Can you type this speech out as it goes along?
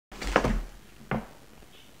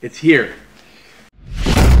It's here.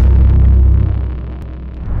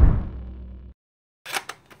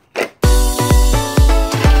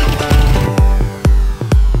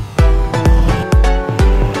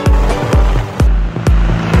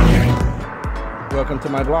 Welcome to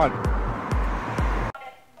my vlog.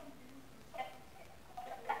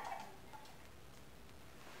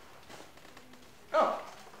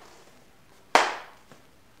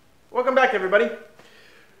 Welcome back, everybody.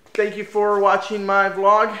 Thank you for watching my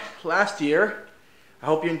vlog last year. I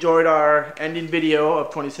hope you enjoyed our ending video of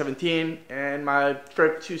 2017 and my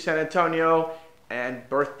trip to San Antonio and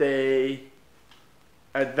birthday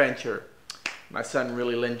adventure. My son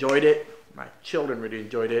really enjoyed it. My children really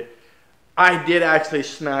enjoyed it. I did actually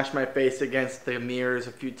smash my face against the mirrors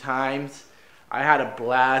a few times. I had a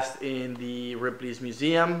blast in the Ripley's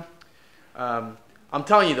Museum. I'm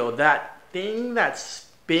telling you though, that thing that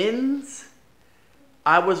spins,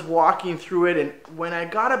 I was walking through it, and when I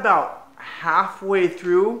got about halfway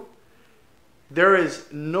through, there is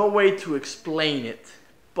no way to explain it,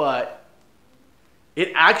 but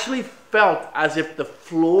it actually felt as if the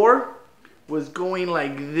floor was going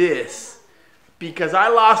like this, because I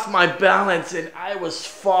lost my balance and I was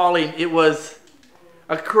falling. It was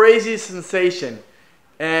a crazy sensation.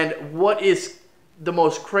 And what is the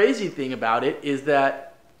most crazy thing about it is that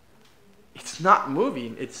it's not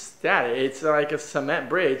moving, it's static. It's like a cement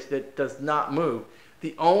bridge that does not move.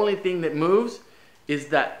 The only thing that moves is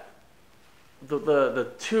that the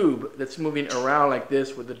tube that's moving around like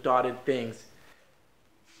this with the dotted things.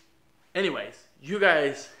 Anyways, you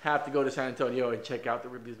guys have to go to San Antonio and check out the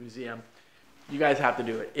Ripley's Museum. You guys have to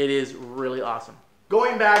do it. It is really awesome.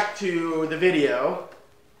 Going back to the video,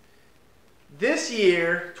 this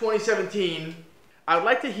year, 2017, I would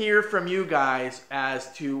like to hear from you guys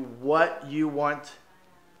as to what you want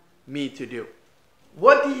me to do.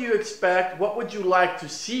 What do you expect? What would you like to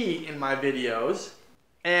see in my videos?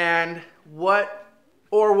 And what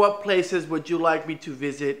places would you like me to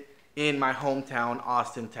visit in my hometown,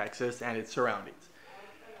 Austin, Texas, and its surroundings?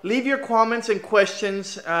 Leave your comments and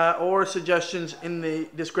questions or suggestions in the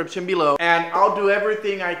description below, and I'll do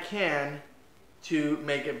everything I can to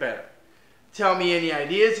make it better. Tell me any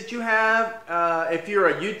ideas that you have. If you're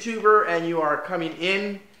a YouTuber and you are coming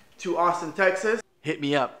in to Austin, Texas, hit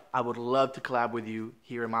me up. I would love to collab with you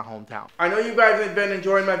here in my hometown. I know you guys have been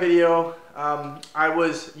enjoying my video. I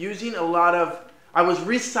was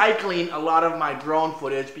recycling a lot of my drone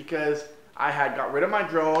footage because I had got rid of my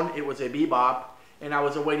drone. It was a Bebop, and I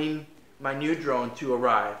was awaiting my new drone to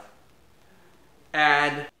arrive.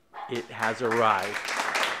 And it has arrived.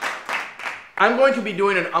 I'm going to be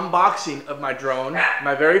doing an unboxing of my drone,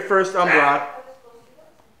 my very first unbox.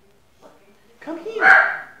 Come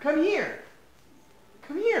here, come here,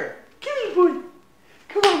 come here, come here, boy.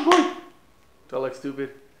 Come on, boy. Do I look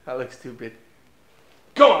stupid? I look stupid.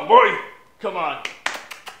 Come on, boy. Come on.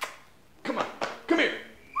 Come on, come here.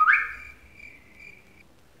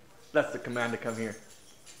 That's the command to come here.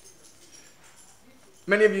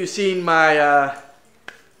 Many of you seen my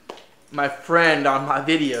my friend on my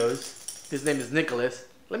videos. His name is Nicholas.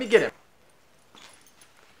 Let me get him.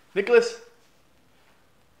 Nicholas,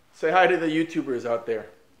 say hi to the YouTubers out there.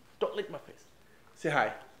 Don't lick my face. Say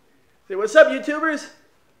hi. Say, what's up, YouTubers?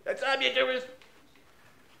 What's up, YouTubers?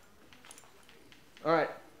 All right.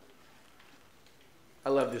 I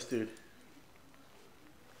love this dude.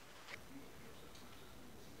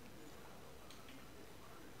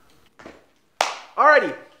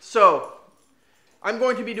 Alrighty, so I'm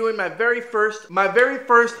going to be doing my very first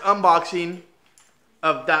unboxing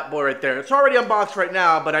of that boy right there. It's already unboxed right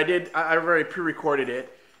now, but I already pre-recorded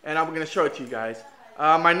it, and I'm going to show it to you guys.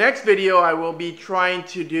 My next video, I will be trying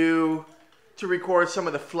to record some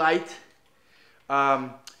of the flight.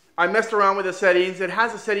 I messed around with the settings. It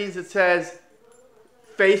has the settings that says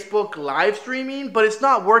Facebook live streaming, but it's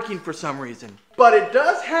not working for some reason. But it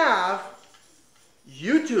does have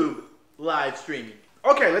YouTube live streaming.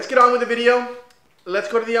 Okay, let's get on with the video.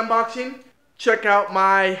 Let's go to the unboxing. Check out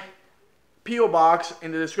my P.O. box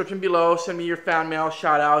in the description below. Send me your fan mail,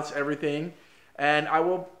 shout outs, everything. And I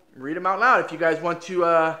will read them out loud. If you guys want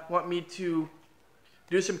me to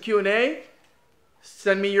do some Q&A,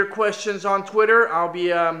 send me your questions on Twitter. I'll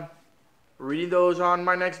be reading those on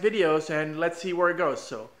my next videos, and let's see where it goes.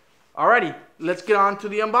 So, alrighty, let's get on to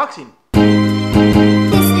the unboxing.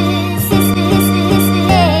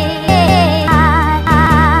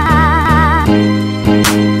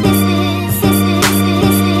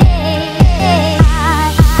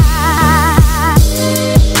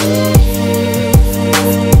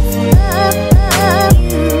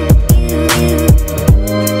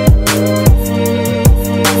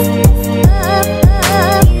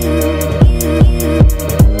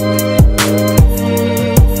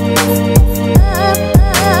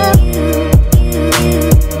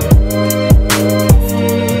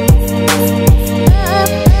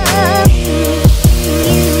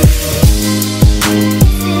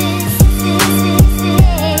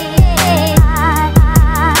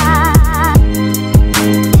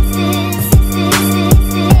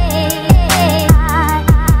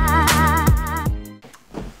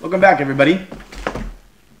 Welcome back, everybody.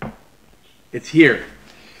 It's here.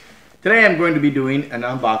 Today I'm going to be doing an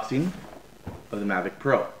unboxing of the Mavic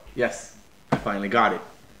Pro. Yes, I finally got it.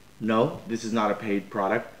 No, this is not a paid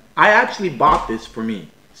product. I actually bought this for me.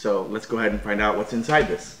 So let's go ahead and find out what's inside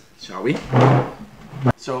this, shall we?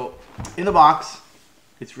 So in the box,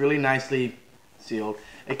 it's really nicely sealed.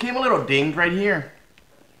 It came a little dinged right here.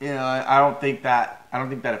 You know, I don't think that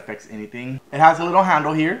affects anything. It has a little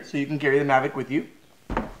handle here, so you can carry the Mavic with you.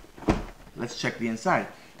 Let's check the inside.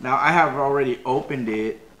 Now I have already opened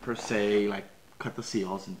it per se, like cut the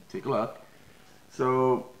seals and take a look.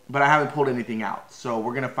 So, but I haven't pulled anything out. So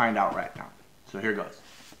we're gonna find out right now. So here goes.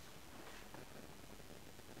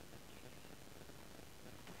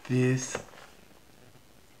 This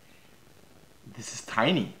is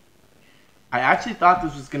tiny. I actually thought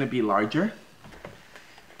this was gonna be larger,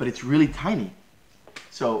 but it's really tiny.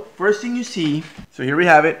 So first thing you see, so here we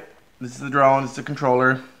have it. This is the drone, this is the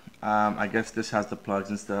controller. I guess this has the plugs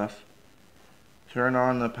and stuff. Turn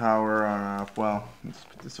on the power on off. Well, let's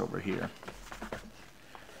put this over here.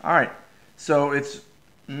 All right, so it's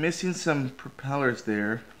missing some propellers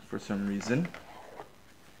there for some reason.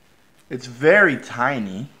 It's very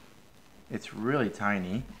tiny. It's really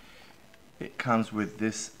tiny. It comes with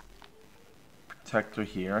this protector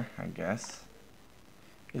here, I guess.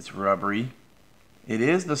 It's rubbery. It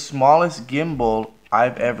is the smallest gimbal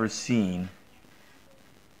I've ever seen.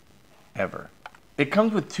 Ever. It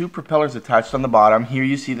comes with two propellers attached on the bottom. Here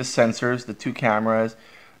you see the sensors, the two cameras.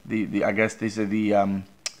 I guess these are the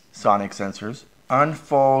sonic sensors.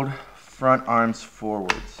 Unfold front arms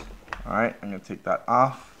forwards. All right, I'm gonna take that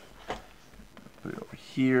off. Put it over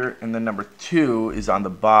here, and then number 2 is on the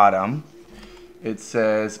bottom. It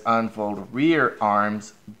says unfold rear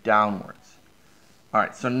arms downwards. All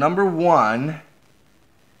right, so number 1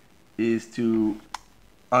 is to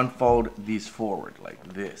unfold these forward like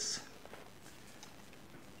this.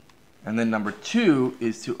 And then number 2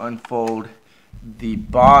 is to unfold the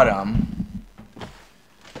bottom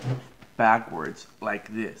backwards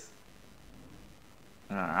like this.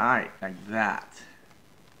 All right, like that.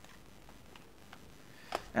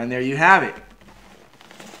 And there you have it.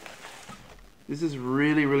 This is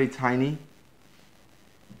really, really tiny.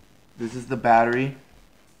 This is the battery.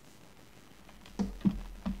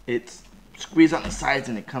 It's squeezed on the sides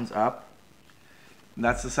and it comes up. And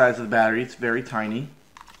that's the size of the battery. It's very tiny.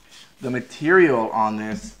 The material on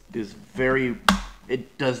this is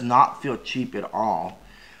it does not feel cheap at all.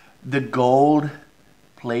 The gold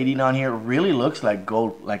plating on here really looks like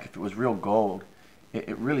gold, like if it was real gold.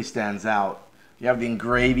 It really stands out. You have the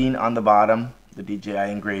engraving on the bottom, the DJI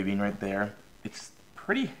engraving right there. It's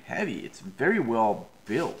pretty heavy. It's very well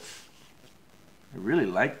built. I really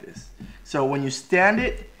like this. So when you stand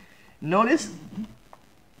it, notice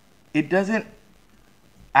it doesn't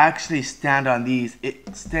actually stand on these.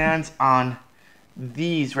 It stands on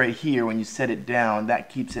these right here. When you set it down, that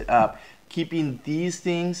keeps it up, keeping these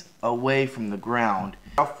things away from the ground.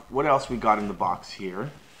 What else we got in the box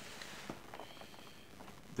here?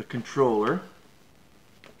 The controller.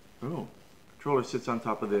 Oh, controller sits on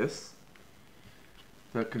top of this.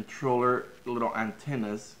 The controller little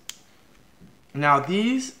antennas. Now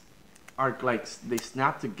these are like, they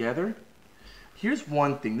snap together. Here's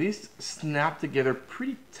one thing, these snap together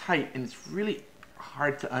pretty tight and it's really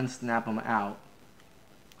hard to unsnap them out.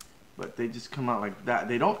 But they just come out like that.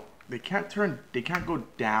 They can't go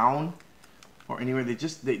down or anywhere.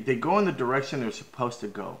 They go in the direction they're supposed to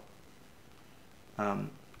go.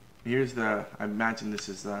 Here's I imagine this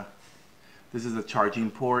is the charging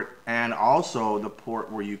port and also the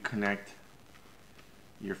port where you connect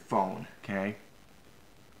your phone, okay?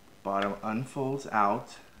 Bottom unfolds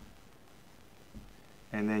out.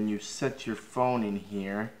 And then you set your phone in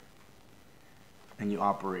here and you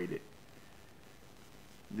operate it.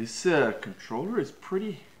 This controller is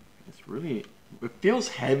it feels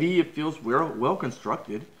heavy, it feels well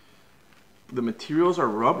constructed. The materials are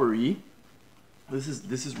rubbery. This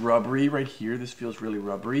is rubbery right here. This feels really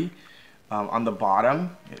rubbery. On the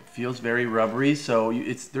bottom, it feels very rubbery. So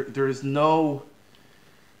there's no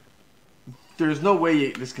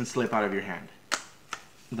way this can slip out of your hand.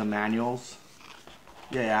 The manuals.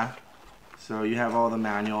 Yeah, so you have all the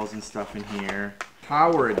manuals and stuff in here.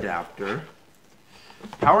 Power adapter.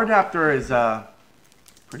 Power adapter is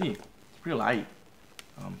pretty light.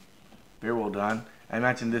 Very well done. I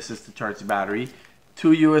imagine this is to charge the battery.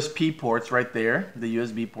 2 USB ports right there, the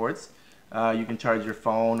USB ports. You can charge your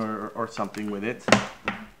phone or something with it.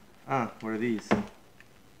 What are these?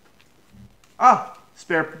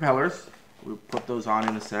 Spare propellers. We'll put those on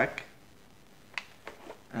in a sec.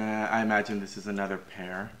 I imagine this is another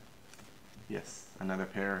pair. Yes, another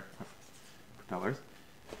pair of propellers.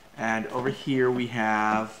 And over here we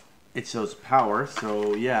have, it shows power,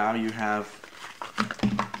 so yeah, you have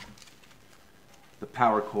the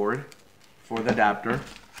power cord for the adapter,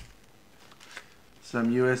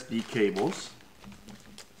 some USB cables,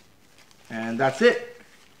 and that's it.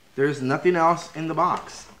 There's nothing else in the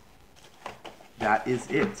box. That is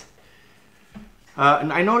it.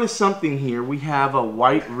 And I noticed something here. We have a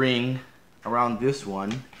white ring around this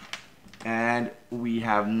one, and we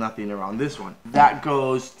have nothing around this one. That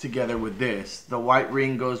goes together with this. The white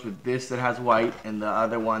ring goes with this that has white, and the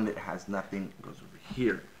other one that has nothing goes over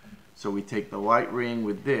here. So we take the white ring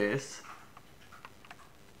with this,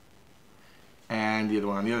 and the other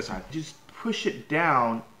one on the other side. Just push it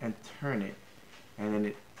down and turn it, and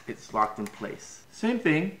then it's locked in place. Same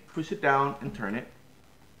thing, push it down and turn it.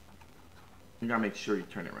 You gotta make sure you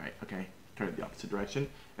turn it right, okay? Turn it the opposite direction,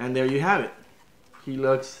 and there you have it. He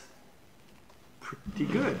looks pretty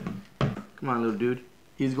good. Come on, little dude.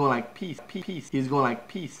 He's going like peace, peace. He's going like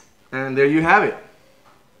peace. And there you have it.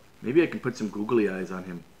 Maybe I can put some googly eyes on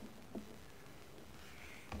him.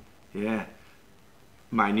 Yeah.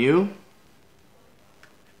 My new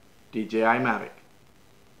DJI Mavic.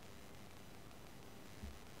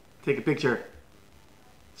 Take a picture.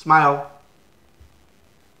 Smile.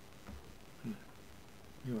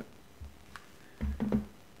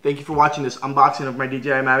 Thank you for watching this unboxing of my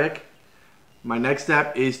DJI Mavic. My next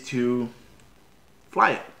step is to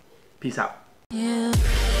fly it. Peace out. Yeah.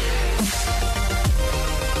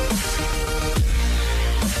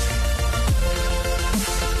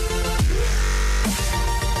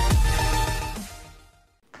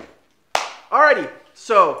 Alrighty,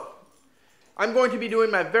 so I'm going to be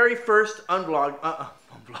doing my very first unvlog.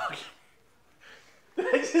 Unvlog. Did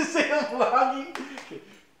I just say unvlogging?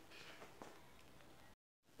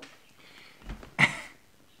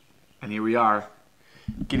 And here we are,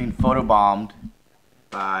 getting photobombed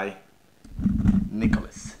by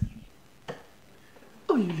Nicholas.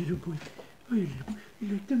 Oh, you little boy. Oh, you little boy.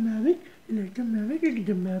 You like the Mavic? You like the Mavic? Look at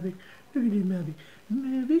the Mavic. Look at the Mavic.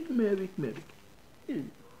 Mavic, Mavic, Mavic. Look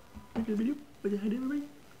at the video. Say hi to everybody.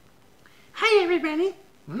 Hi, everybody.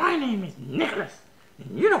 My name is Nicholas.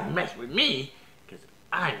 And you don't mess with me, because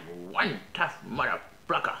I'm one tough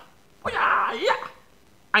motherfucker. Oh, yeah, yeah.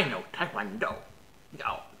 I know Taekwondo.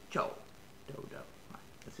 Yo. Joe. Do.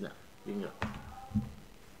 That's enough. You can go.